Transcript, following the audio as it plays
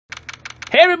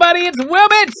Hey everybody, it's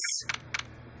Wilbits!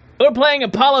 We're playing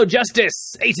Apollo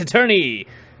Justice, Ace Attorney.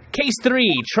 Case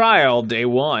 3, Trial, Day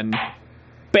 1.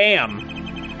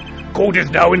 Bam! Court is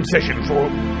now in session for...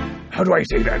 How do I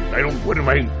say that? What am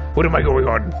I going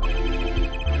on?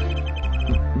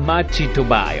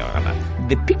 Machitobai, Your Honor.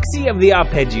 The pixie of the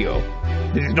arpeggio.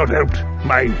 This is not helped.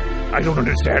 I don't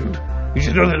understand. Is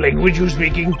it another language you're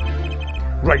speaking?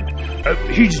 Right,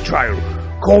 here's the trial.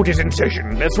 Court is in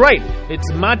session. That's right.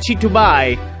 It's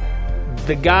Machitobai,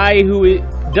 the guy who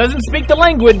doesn't speak the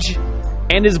language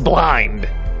and is blind.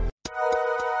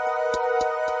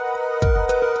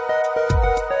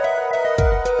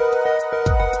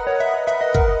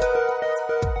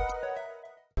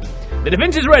 The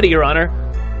defense is ready, Your Honor.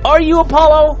 Are you,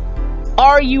 Apollo?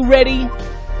 Are you ready?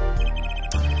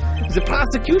 The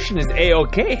prosecution is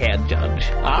A-OK, Head Judge.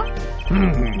 Huh?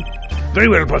 Very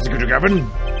well, Prosecutor Gavin.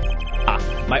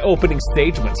 My opening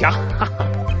statements, yeah?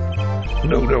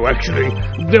 No, actually,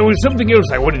 there was something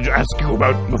else I wanted to ask you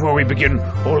about before we begin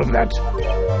all of that.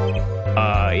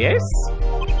 Yes?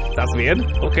 That's weird.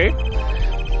 Okay.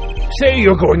 Say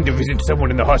you're going to visit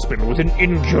someone in the hospital with an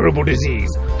incurable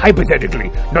disease. Hypothetically,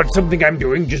 not something I'm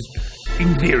doing, just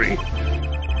in theory.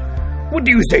 What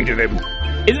do you say to them?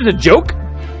 Is this a joke?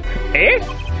 Eh?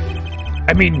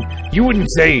 I mean, you wouldn't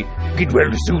say, get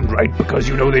well soon, right? Because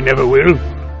you know they never will.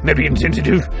 That'd be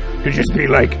insensitive. To just be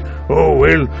like, oh,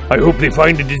 well, I hope they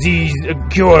find a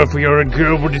cure for your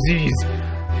incurable disease.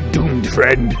 Doomed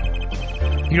friend.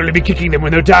 You'd only be kicking them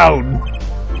when they're down.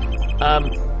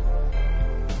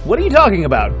 What are you talking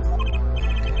about?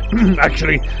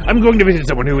 Actually, I'm going to visit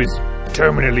someone who is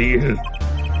terminally ill.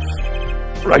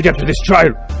 Right after this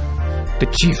trial. The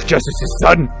Chief Justice's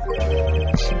son.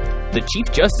 The Chief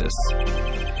Justice?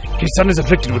 His son is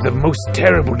afflicted with the most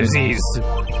terrible disease.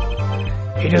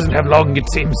 He doesn't have long, it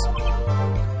seems.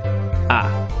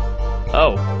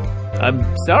 Oh. I'm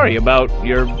sorry about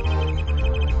your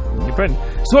friend.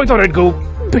 So I thought I'd go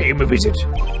pay him a visit.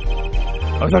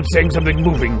 I thought saying something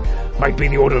moving might be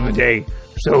the order of the day.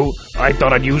 So I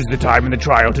thought I'd use the time in the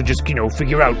trial to just,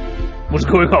 figure out what's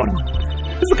going on.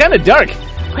 This is kind of dark.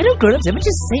 Why don't grown-ups ever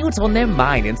just say what's on their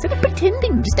mind instead of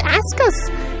pretending? Just ask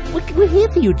us. We're here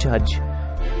for you, Judge.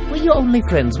 We're your only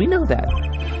friends, we know that.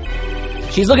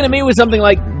 She's looking at me with something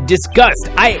like disgust.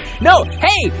 No,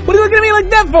 hey, what are you looking at me like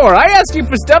that for? I ask you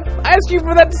for stuff. I ask you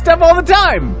for that stuff all the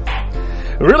time.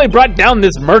 It really brought down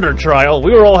this murder trial.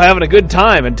 We were all having a good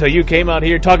time until you came out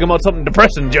here talking about something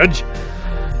depressing, Judge.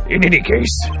 In any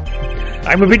case,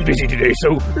 I'm a bit busy today,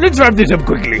 so let's wrap this up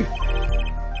quickly.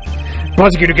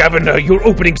 Prosecutor Gavin, your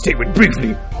opening statement,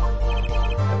 briefly.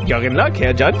 You're in luck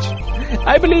here, Judge.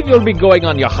 I believe you'll be going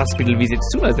on your hospital visit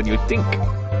sooner than you think.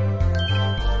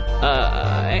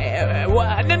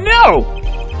 No!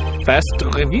 First,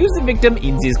 review the victim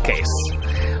in this case.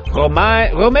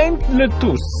 Romain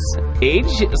Letus,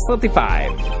 age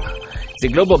 35. The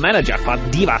global manager for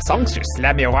Diva Songstress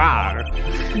La Miroir.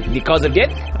 The cause of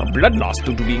death, blood loss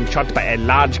due to being shot by a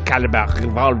large caliber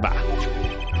revolver.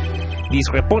 This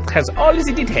report has all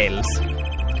the details.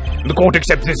 The court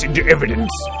accepts this into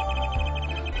evidence.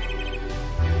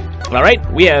 Alright,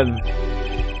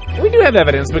 we do have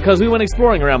evidence because we went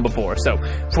exploring around before, so...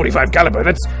 45 caliber,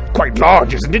 that's quite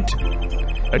large, isn't it?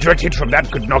 A direct hit from that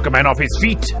could knock a man off his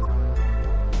feet.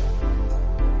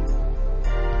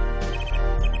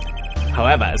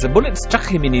 However, the bullet struck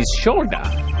him in his shoulder.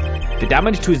 The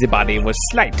damage to the body was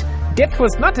slight. Death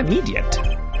was not immediate.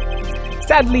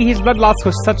 Sadly, his blood loss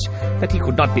was such that he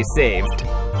could not be saved.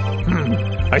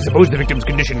 I suppose the victim's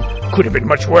condition could have been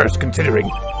much worse, considering.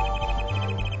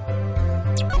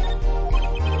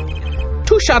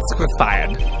 2 shots were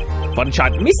fired. 1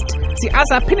 shot missed, the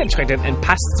other penetrated and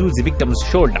passed through the victim's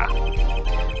shoulder.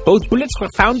 Both bullets were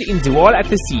found in the wall at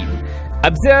the scene.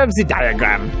 Observe the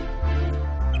diagram.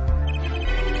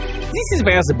 This is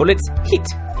where the bullets hit.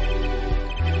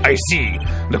 I see.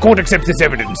 The court accepts this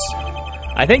evidence.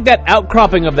 I think that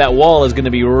outcropping of that wall is going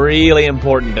to be really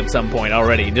important at some point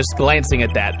already, just glancing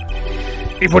at that.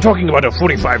 If we're talking about a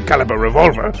 45 caliber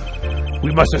revolver,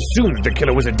 we must assume that the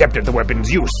killer was adept at the weapon's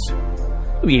use.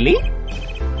 Really?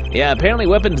 Yeah, apparently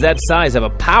weapons that size have a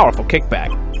powerful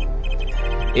kickback.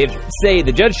 If, say,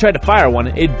 the judge tried to fire one,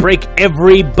 it'd break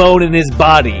every bone in his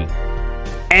body.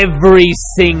 Every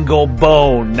single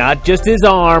bone. Not just his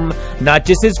arm, not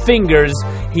just his fingers.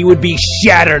 He would be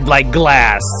shattered like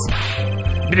glass.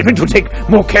 The defense will take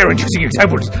more care in choosing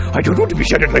examples. I don't want to be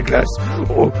shattered like glass,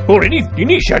 or any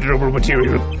shatterable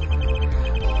material.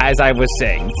 As I was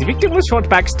saying, the victim was shot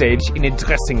backstage in a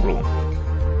dressing room.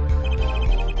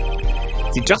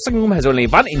 The dressing room has only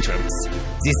one entrance,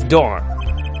 this door.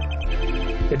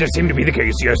 That does seem to be the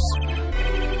case, yes.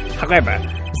 However,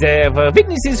 there were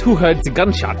witnesses who heard the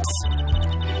gunshots.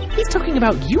 He's talking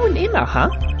about you and Emma, huh?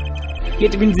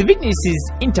 Yet when the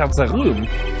witnesses entered the room,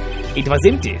 it was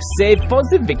empty, save for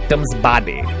the victim's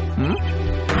body.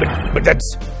 But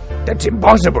that's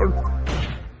impossible.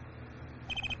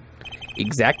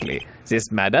 Exactly.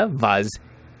 This matter was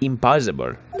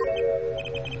impossible.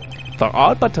 For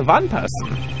all but one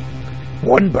person.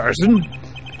 One person?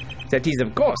 That is,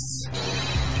 of course,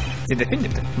 the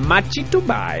defendant,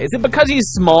 Machituba. Is it because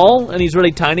he's small and he's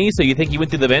really tiny, so you think he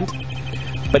went through the vent?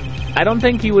 But I don't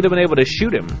think you would have been able to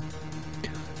shoot him.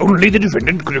 Only the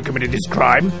defendant could have committed this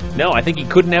crime? No, I think he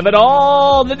couldn't have at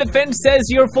all. The defense says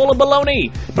you're full of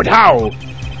baloney. But how?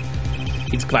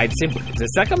 It's quite simple. The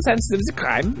circumstances of the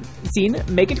crime scene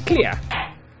make it clear.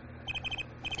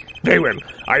 Very well.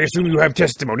 I assume you have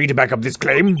testimony to back up this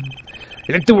claim.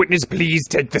 Let the witness please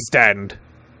take the stand.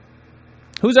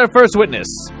 Who's our first witness?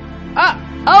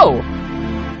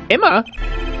 Emma?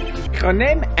 Your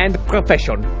name and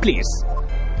profession, please.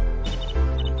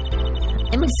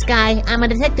 Emma Sky. I'm a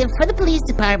detective for the police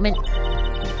department.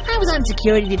 I was on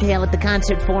security detail at the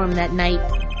concert forum that night.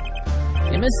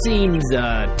 Emma seems,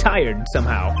 tired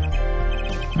somehow.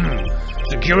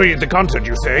 Security at the concert,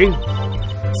 you say?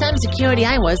 Some security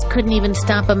I was couldn't even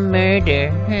stop a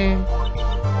murder.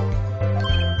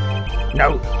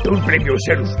 Now, don't blame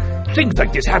yourself. Things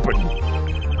like this happen.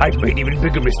 I've made even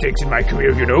bigger mistakes in my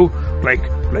career, you know? Like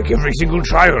every single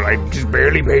trial, I just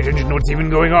barely pay attention to what's even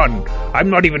going on. I'm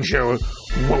not even sure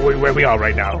where we are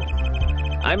right now.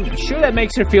 I'm sure that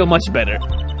makes her feel much better.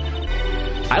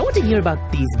 I want to hear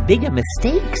about these bigger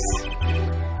mistakes.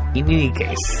 In any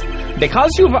case,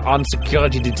 because you were on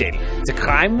security detail, the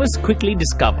crime was quickly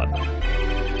discovered.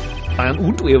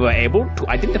 And we were able to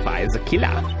identify the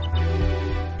killer.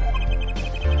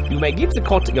 You may give the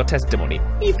court your testimony,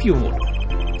 if you would.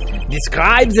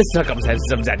 Describe the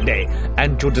circumstances of that day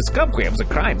and your discovery of the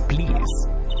crime, please.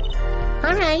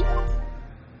 All right.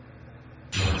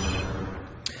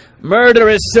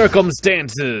 Murderous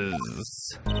circumstances.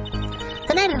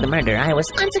 The night of the murder, I was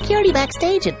on security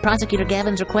backstage at Prosecutor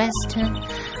Gavin's request.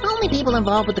 Only people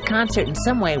involved with the concert in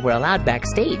some way were allowed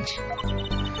backstage.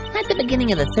 At the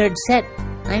beginning of the third set,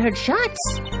 I heard shots.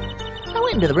 I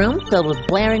went into the room filled with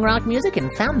blaring rock music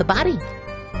and found the body.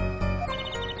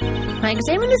 I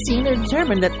examined the scene and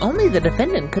determined that only the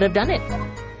defendant could have done it.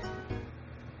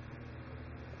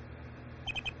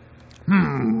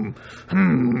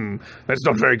 That's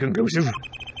not very conclusive.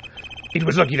 It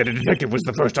was lucky that a detective was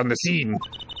the first on the scene.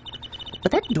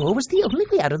 But that door was the only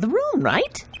way out of the room,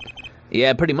 right?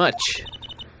 Yeah, pretty much.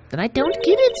 Then I don't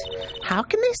get it. How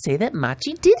can they say that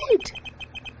Machi did it?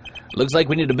 Looks like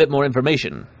we need a bit more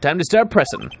information. Time to start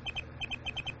pressing.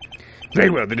 Very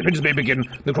well, the defense may begin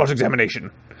the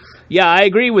cross-examination. Yeah, I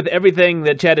agree with everything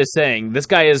that Chad is saying. This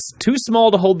guy is too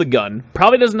small to hold the gun,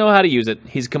 probably doesn't know how to use it,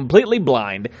 he's completely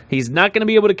blind, he's not going to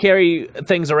be able to carry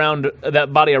things around,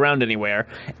 that body around anywhere,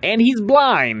 and he's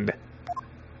blind.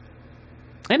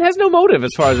 And has no motive,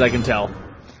 as far as I can tell.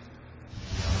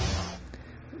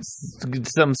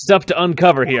 Some stuff to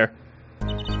uncover here.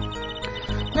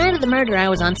 The night of the murder, I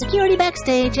was on security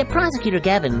backstage at Prosecutor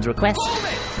Gavin's request.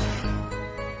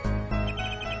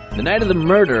 The night of the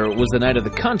murder was the night of the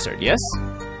concert, yes?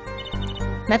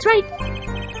 That's right.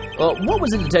 Well, what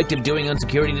was the detective doing on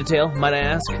security detail, might I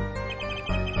ask?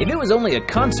 If it was only a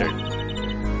concert...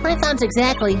 My thoughts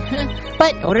exactly.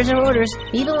 But orders are orders,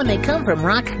 even when they come from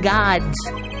rock gods.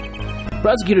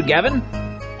 Prosecutor Gavin?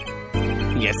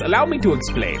 Yes, allow me to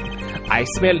explain. I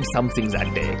smelled something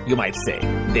that day, you might say.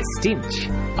 The stench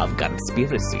of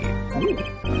conspiracy. Ooh.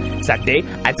 That day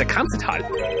at the concert hall.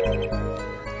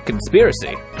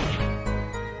 Conspiracy?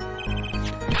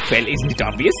 Well, isn't it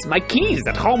obvious? My keys,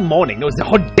 that whole morning, the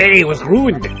whole day was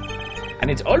ruined. And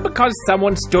it's all because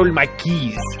someone stole my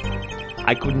keys.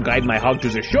 I couldn't guide my hog to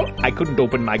the show. I couldn't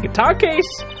open my guitar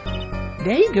case.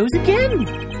 There he goes again.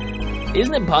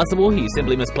 Isn't it possible he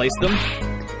simply misplaced them?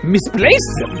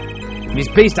 Misplaced them?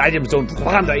 Misplaced items don't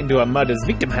wander into a murder's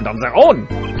victim hand on their own.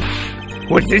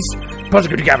 What's this?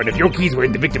 Prosecutor Gavin, if your keys were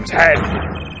in the victim's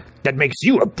hand, that makes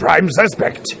you a prime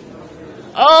suspect.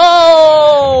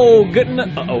 Oh! Good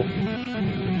enough. Uh-oh.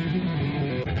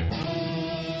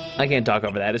 I can't talk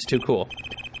over that. It's too cool.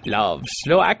 Love,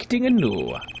 slow acting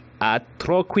anew.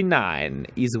 Atroquinine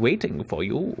is waiting for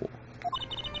you.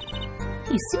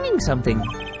 He's singing something.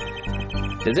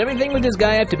 Does everything with this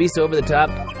guy have to be so over the top?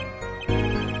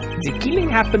 The killing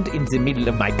happened in the middle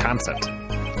of my concert.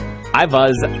 I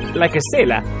was, like a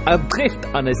sailor, adrift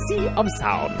on a sea of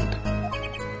sound.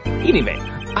 Anyway,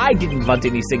 I didn't want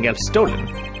anything else stolen.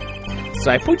 So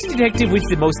I put the detective with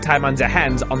the most time on their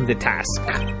hands on the task.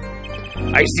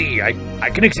 I see. I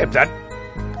can accept that.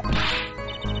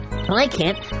 Well, I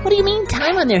can't. What do you mean,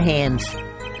 time on their hands?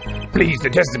 Please, the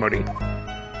testimony.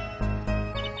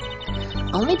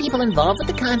 Only people involved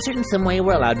with the concert in some way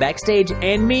were allowed backstage.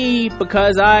 And me,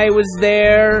 because I was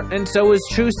there, and so was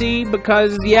Trucy,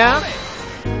 because, yeah,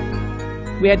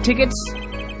 we had tickets.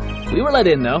 We were let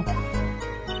in, though.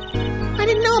 I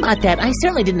didn't know about that. I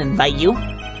certainly didn't invite you.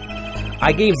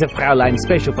 I gave the Fraulein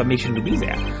special permission to be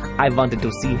there. I wanted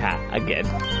to see her again.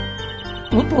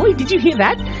 Oh boy, did you hear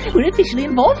that? We're officially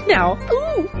involved now.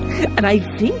 Ooh. And I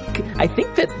think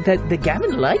that the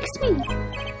Gavin likes me.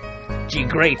 Gee,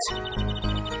 great.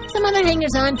 Some other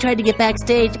hangers-on tried to get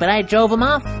backstage, but I drove them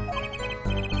off.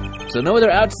 So no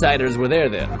other outsiders were there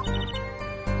then.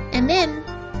 And then,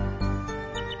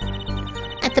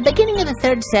 at the beginning of the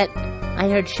third set, I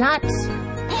heard shots.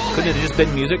 Couldn't it have just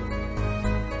been music?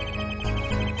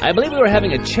 I believe we were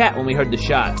having a chat when we heard the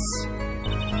shots.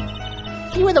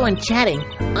 You were the one chatting.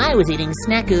 I was eating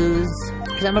snackoos,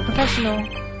 because I'm a professional.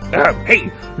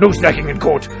 Hey, no snacking in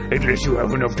court, unless you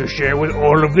have enough to share with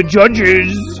all of the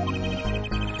judges.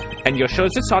 And you're sure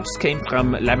the shots came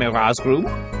from La Mira's room?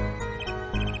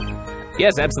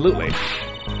 Yes, absolutely.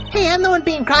 Hey, I'm the one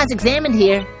being cross-examined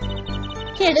here.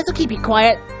 Here, this'll keep you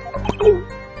quiet.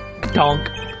 Donk.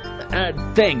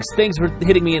 Thanks for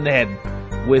hitting me in the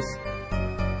head with,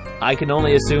 I can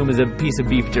only assume, is a piece of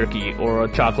beef jerky or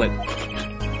a chocolate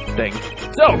thing.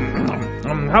 So,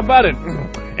 how about it,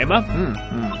 Emma?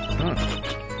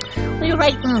 Well, you're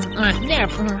right. There,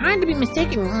 hard to be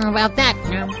mistaken about that.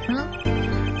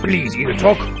 Please, either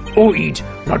talk or eat,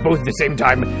 not both at the same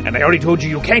time, and I already told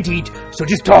you can't eat, so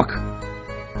just talk.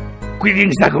 Quit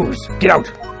eating snackos. Get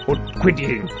out, or quit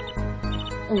eating.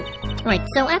 Right,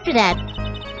 so after that,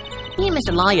 me and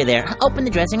Mr. Lawyer there opened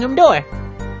the dressing room door.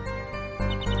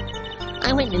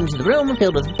 I went into the room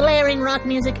filled with blaring rock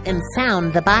music and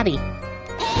found the body.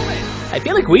 I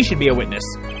feel like we should be a witness.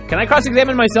 Can I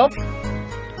cross-examine myself?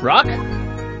 Rock?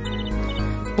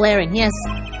 Blaring, yes.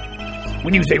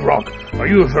 When you say rock, are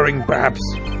you referring perhaps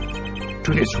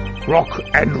to this rock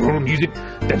and roll music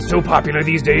that's so popular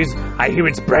these days? I hear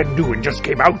it's brand new and just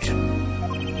came out.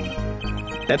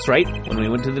 That's right, when we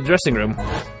went to the dressing room.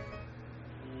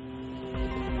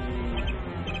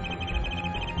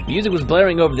 Music was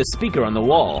blaring over the speaker on the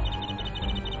wall.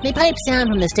 They pipe sound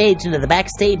from the stage into the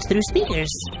backstage through speakers.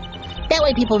 That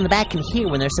way people in the back can hear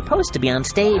when they're supposed to be on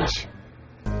stage.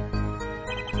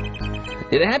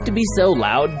 Did it have to be so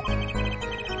loud?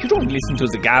 You don't listen to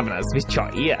the governors with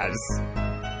your ears.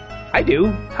 I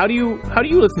do. How do you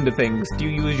listen to things? Do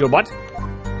you use your butt?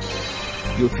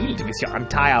 You feel it with your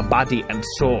entire body and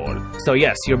soul. So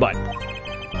yes, your butt.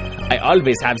 I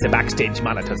always have the backstage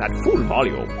monitors at full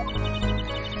volume.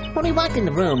 When we walked in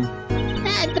the room,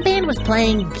 the band was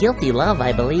playing Guilty Love,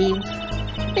 I believe,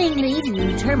 making it easy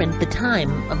to determine the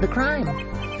time of the crime.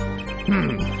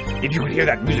 If you could hear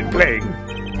that music playing.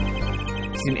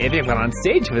 Then everyone on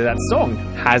stage for that song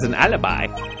has an alibi,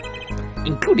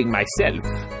 including myself.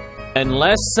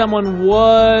 Unless someone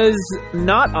was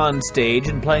not on stage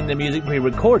and playing the music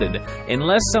pre-recorded.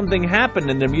 Unless something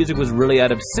happened and their music was really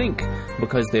out of sync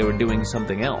because they were doing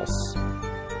something else.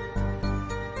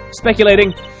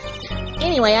 Speculating.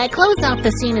 Anyway, I closed off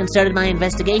the scene and started my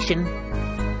investigation.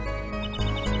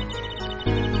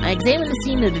 I examined the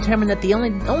scene to determine that the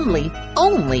only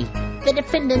the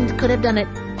defendant could have done it.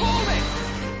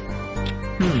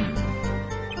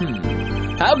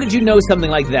 How could you know something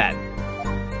like that?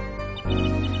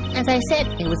 As I said,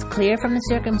 it was clear from the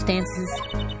circumstances.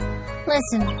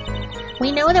 Listen,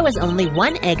 we know there was only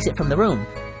one exit from the room.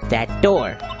 That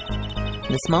door.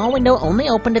 The small window only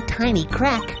opened a tiny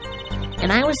crack,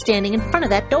 and I was standing in front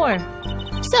of that door.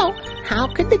 So, how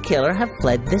could the killer have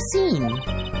fled the scene?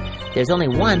 There's only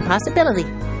one possibility.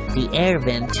 The air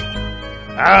vent.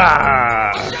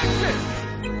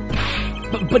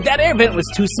 But that air vent was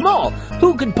too small.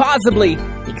 Who could possibly...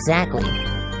 Exactly.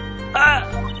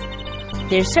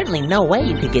 There's certainly no way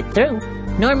you could get through.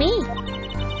 Nor me.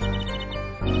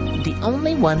 The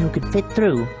only one who could fit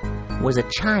through was a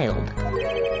child.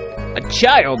 A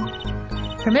child?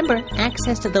 Remember,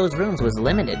 access to those rooms was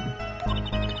limited.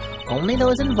 Only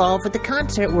those involved with the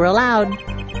concert were allowed.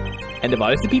 And of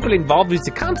all the people involved with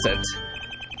the concert,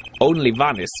 only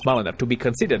one is small enough to be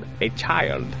considered a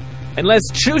child. Unless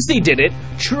Trucy did it.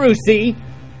 Trucy!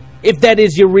 If that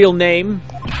is your real name.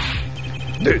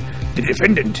 The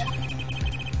defendant.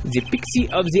 The pixie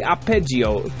of the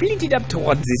arpeggio flitted up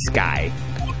towards the sky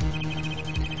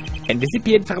and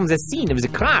disappeared from the scene of the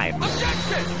crime.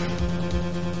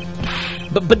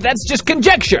 But that's just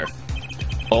conjecture.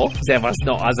 Oh, there was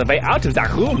no other way out of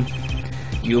that room.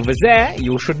 You were there,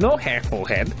 you should know, Hair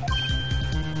Forehead.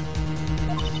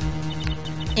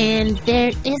 And there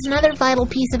is another vital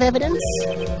piece of evidence.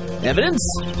 Evidence?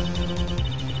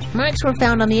 Marks were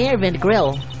found on the air vent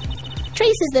grill.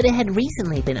 Traces that it had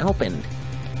recently been opened.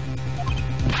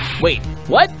 Wait,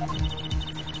 what?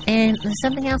 And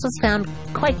something else was found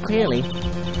quite clearly.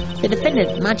 The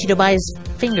defendant, Machidobai's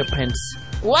fingerprints.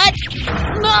 What?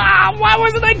 Ah, why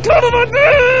wasn't I told about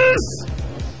this?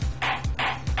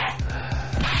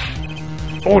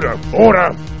 Order!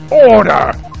 Order!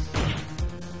 Order!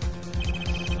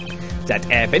 That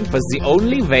air vent was the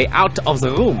only way out of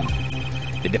the room.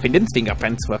 The defendant's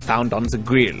fingerprints were found on the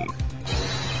grill.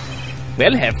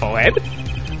 Well, Hair Forehead,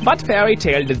 what fairy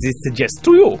tale does this suggest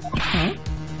to you?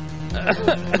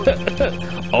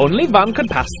 Only one could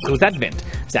pass through that vent,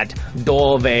 that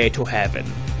doorway to heaven.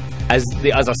 As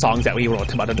the other songs that we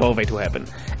wrote about a doorway to heaven.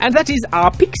 And that is our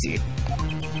Pixie.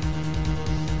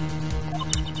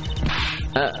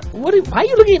 Why are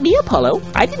you looking at me, Apollo?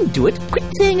 I didn't do it. Quit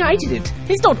saying I did it.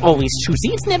 It's not always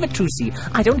Trucy. It's never Trucy.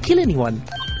 I don't kill anyone.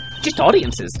 Just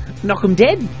audiences. Knock 'em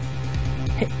dead.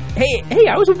 Hey,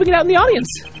 I was whipping it out in the audience.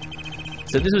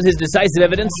 So this was his decisive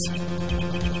evidence?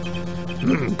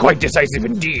 Quite decisive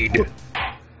indeed.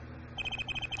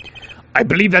 I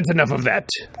believe that's enough of that.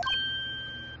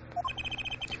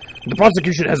 The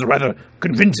prosecution has a rather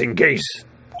convincing case.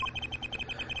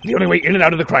 The only way in and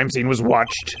out of the crime scene was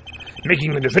watched,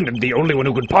 making the defendant the only one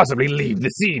who could possibly leave the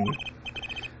scene.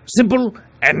 Simple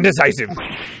and decisive.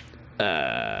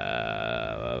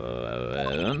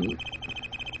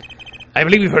 I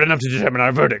believe we've heard enough to determine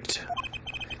our verdict.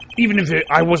 Even if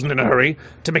I wasn't in a hurry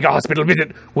to make a hospital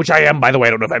visit, which I am, by the way,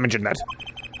 I don't know if I mentioned that.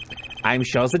 I'm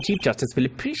sure the Chief Justice will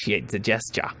appreciate the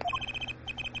gesture.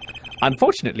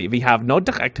 Unfortunately, we have no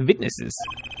direct witnesses.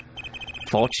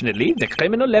 Fortunately, the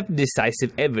criminal left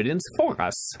decisive evidence for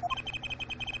us.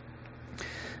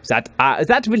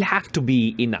 That will have to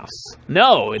be enough.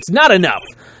 No, it's not enough.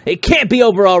 It can't be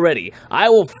over already. I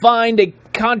will find a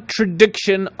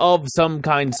contradiction of some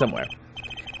kind somewhere.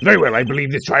 Very well, I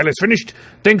believe this trial is finished.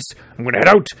 Thanks. I'm going to head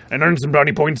out and earn some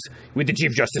brownie points with the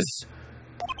Chief Justice.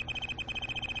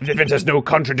 The defense has no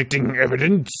contradicting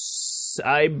evidence.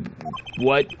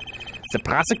 What? The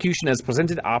prosecution has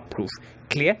presented our proof,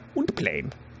 clear and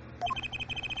plain.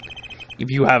 If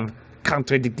you have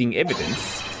contradicting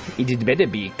evidence, it had better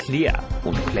be clear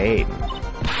and plain.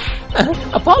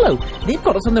 Apollo, they've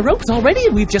got us on the ropes already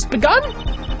and we've just begun.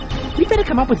 We better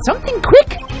come up with something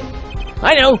quick.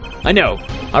 I know.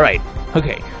 All right,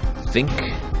 okay. Think,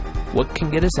 what can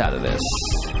get us out of this?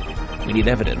 We need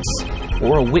evidence,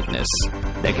 or a witness,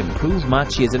 that can prove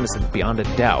Machi is innocent beyond a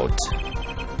doubt.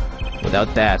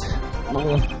 Without that...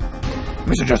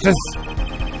 Mr. Justice,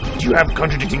 do you have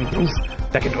contradicting proof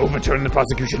that can overturn the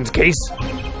prosecution's case?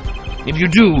 If you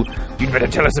do, you'd better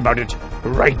tell us about it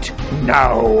right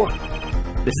now.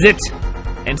 This is it,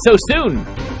 and so soon.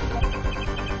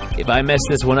 If I mess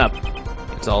this one up,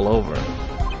 it's all over.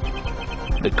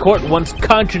 The court wants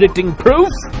contradicting proof?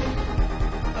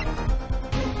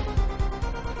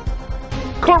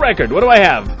 Court record, what do I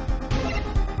have?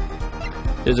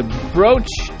 There's a brooch.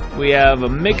 We have a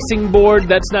mixing board.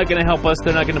 That's not going to help us.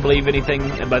 They're not going to believe anything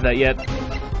about that yet.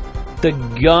 The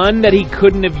gun that he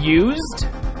couldn't have used?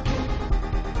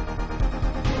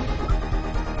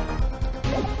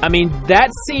 I mean, that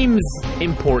seems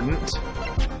important.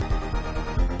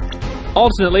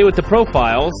 Alternately, with the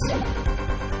profiles...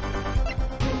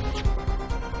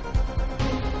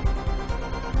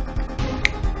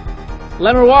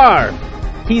 Lemoir.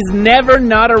 He's never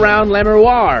not around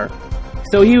Lemoir.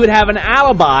 So he would have an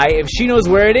alibi if she knows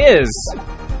where it is.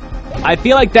 I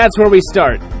feel like that's where we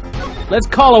start. Let's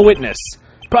call a witness.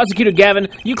 Prosecutor Gavin,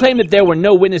 you claim that there were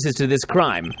no witnesses to this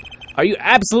crime. Are you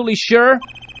absolutely sure?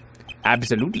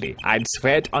 Absolutely. I'd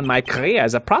swear it on my career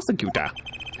as a prosecutor.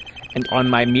 And on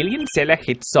my million-seller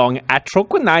hit song,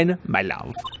 Atroquinine, my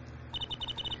love.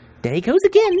 There he goes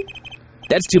again.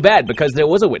 That's too bad, because there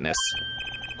was a witness.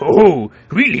 Oh,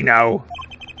 really now?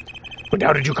 But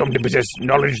how did you come to possess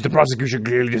knowledge the prosecution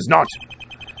clearly does not?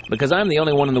 Because I'm the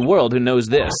only one in the world who knows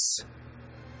this.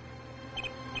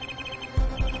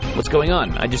 What's going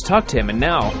on? I just talked to him, and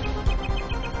now...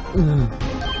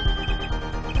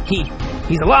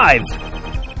 He's alive!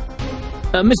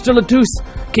 Mr. Latouche,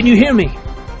 can you hear me?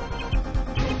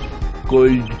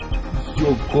 Cold.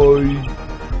 So cold.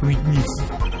 Witness.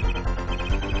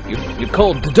 You're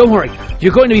cold. Don't worry.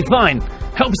 You're going to be fine.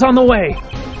 Help's on the way.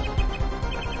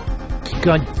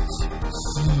 Can't see.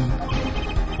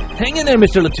 Hang in there,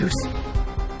 Mr. Latouche.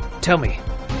 Tell me,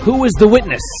 who was the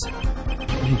witness?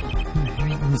 The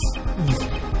witness is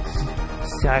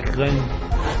Sacre.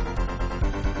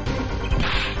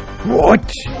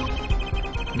 What?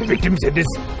 The victim said this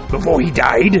before he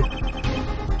died?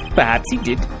 Perhaps he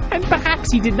did, and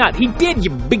perhaps he did not. He did,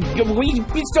 you big...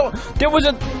 We saw... There was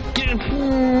a...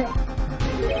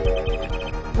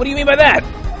 What do you mean by that?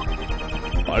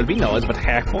 All we know is what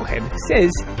Herr Forehead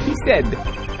says he said.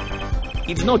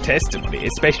 It's no testimony,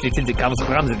 especially since it comes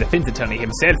from the defense attorney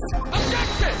himself.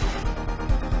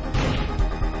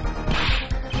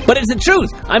 But it's the truth!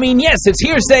 I mean, yes, it's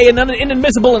hearsay and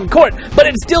inadmissible in court, but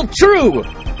it's still true!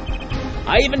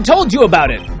 I even told you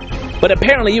about it! But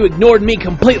apparently you ignored me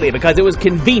completely because it was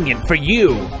convenient for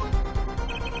you.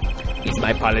 It's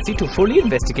my policy to fully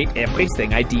investigate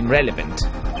everything I deem relevant.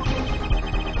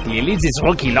 Really, this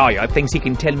rookie lawyer thinks he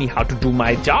can tell me how to do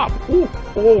my job. Ooh,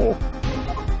 oh.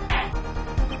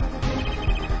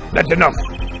 That's enough.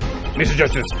 Mr.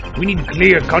 Justice, we need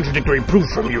clear contradictory proof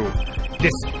from you.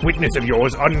 This witness of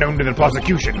yours unknown to the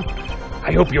prosecution.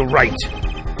 I hope you're right.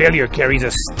 Failure carries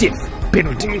a stiff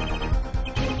penalty.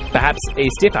 Perhaps a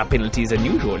stiffer penalty than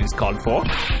usual is called for.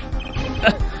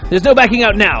 There's no backing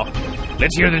out now.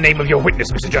 Let's hear the name of your witness,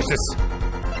 Mr. Justice.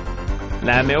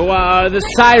 La Miroir, the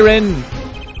siren.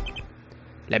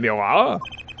 La Miroir?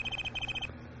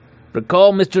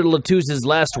 Recall Mr. Latouse's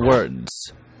last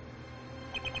words.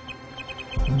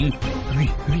 The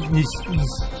witness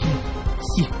is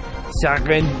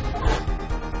siren.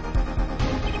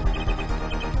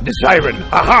 The siren.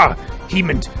 Aha! He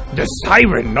meant the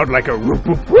siren, not like a whoop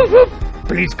whoop whoop whoop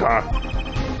police car.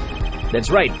 That's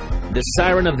right. The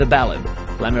siren of the ballad,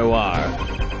 La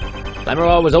Miroir. La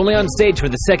Miroir was only on stage for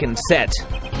the second set,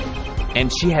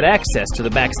 and she had access to the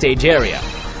backstage area.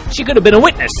 She could have been a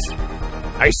witness.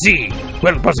 I see.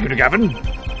 Well, Prosecutor Gavin?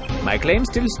 My claim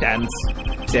still stands.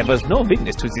 There was no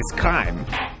witness to this crime.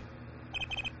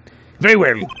 Very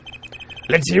well.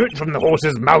 Let's hear it from the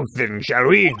horse's mouth then, shall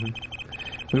we?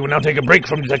 We will now take a break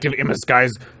from Detective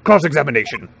Imaskai's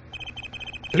cross-examination.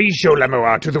 Please show La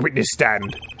Miroir to the witness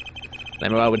stand. La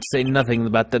Miroir would say nothing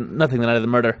about nothing the night of the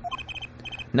murder.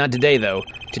 Not today, though.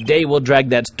 Today we'll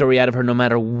drag that story out of her no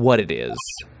matter what it is.